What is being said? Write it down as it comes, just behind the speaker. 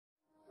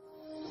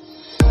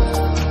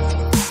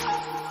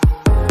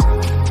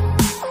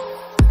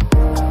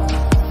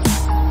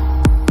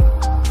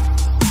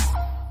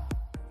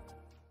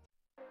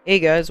Hey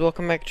guys,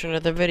 welcome back to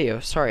another video.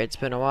 Sorry, it's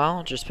been a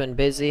while, just been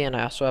busy, and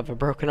I also have a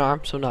broken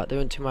arm, so not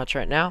doing too much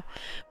right now.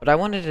 But I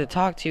wanted to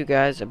talk to you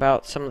guys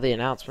about some of the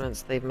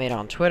announcements they've made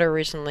on Twitter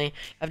recently.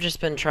 I've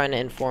just been trying to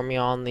inform you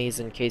on these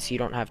in case you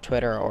don't have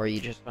Twitter or you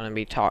just want to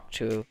be talked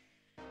to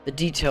the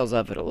details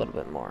of it a little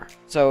bit more.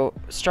 So,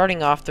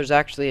 starting off, there's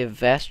actually a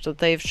vest that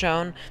they've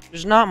shown.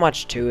 There's not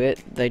much to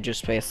it. They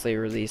just basically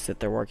released that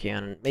they're working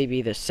on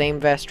maybe the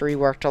same vest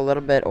reworked a little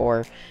bit,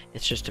 or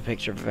it's just a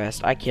picture of a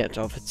vest. I can't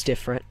tell if it's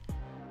different.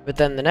 But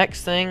then the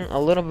next thing, a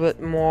little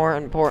bit more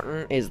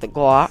important, is the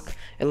Glock.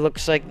 It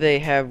looks like they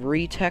have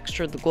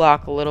retextured the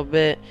Glock a little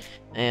bit,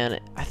 and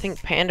I think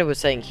Panda was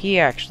saying he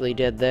actually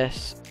did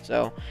this,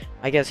 so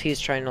I guess he's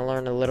trying to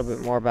learn a little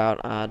bit more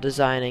about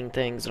designing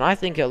things, and I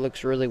think it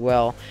looks really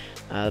well.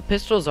 The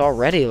pistols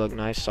already look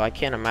nice, so I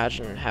can't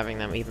imagine having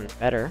them even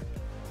better.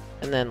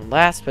 And then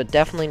last but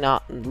definitely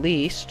not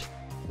least,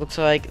 looks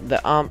like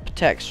the ump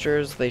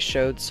textures. They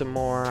showed some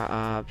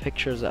more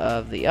pictures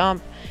of the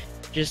ump.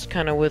 Just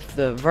kind of with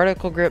the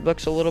vertical grip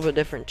looks a little bit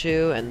different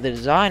too, and the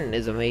design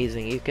is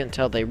amazing. You can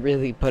tell they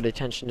really put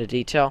attention to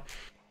detail.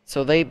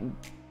 So they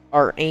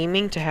are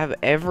aiming to have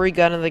every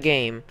gun in the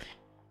game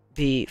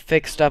be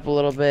fixed up a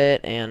little bit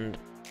and,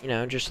 you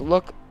know, just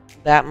look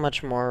that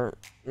much more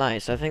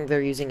nice. I think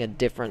they're using a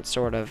different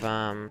sort of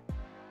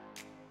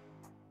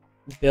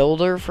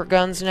builder for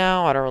guns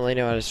now. I don't really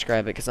know how to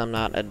describe it because I'm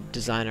not a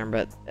designer,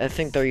 but I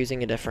think they're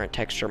using a different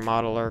texture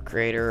modeler,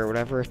 creator, or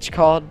whatever it's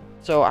called.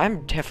 So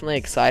I'm definitely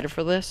excited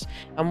for this.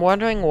 I'm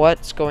wondering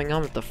what's going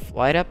on with the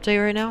flight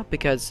update right now,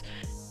 because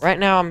right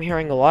now I'm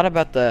hearing a lot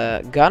about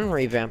the gun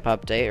revamp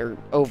update,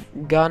 or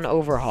gun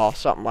overhaul,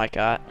 something like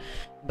that.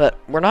 But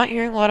we're not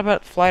hearing a lot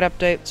about flight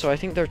update, so I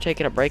think they're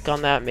taking a break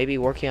on that, maybe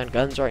working on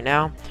guns right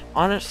now.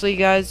 Honestly,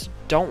 guys,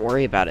 don't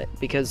worry about it,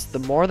 because the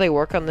more they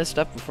work on this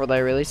stuff before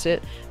they release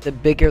it, the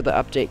bigger the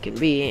update can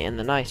be, and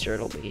the nicer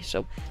it'll be.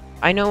 So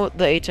I know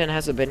the A10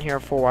 hasn't been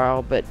here for a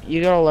while, but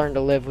you gotta learn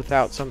to live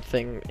without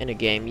something in a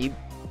game. You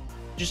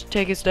just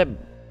take a step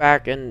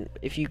back, and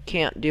if you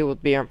can't deal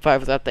with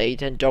BRM5 without the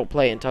A10, don't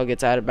play it until it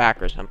gets added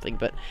back or something.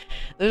 But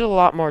there's a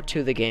lot more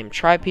to the game.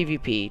 Try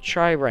PvP,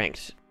 try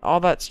ranks.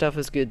 All that stuff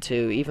is good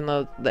too. Even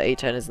though the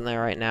A10 isn't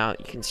there right now,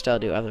 you can still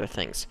do other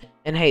things.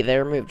 And hey, they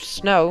removed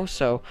snow,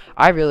 so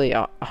I really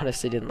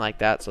honestly didn't like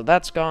that. So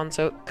that's gone,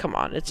 so come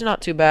on. It's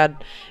not too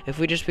bad. If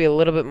we just be a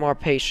little bit more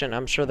patient,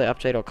 I'm sure the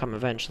update will come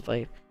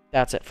eventually.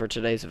 That's it for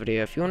today's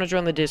video. If you want to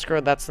join the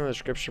Discord, that's in the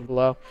description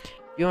below.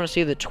 If you want to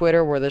see the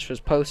Twitter where this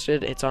was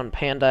posted, it's on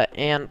Panda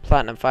and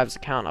Platinum 5's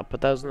account. I'll put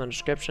those in the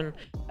description.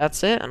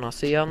 That's it, and I'll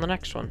see you on the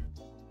next one.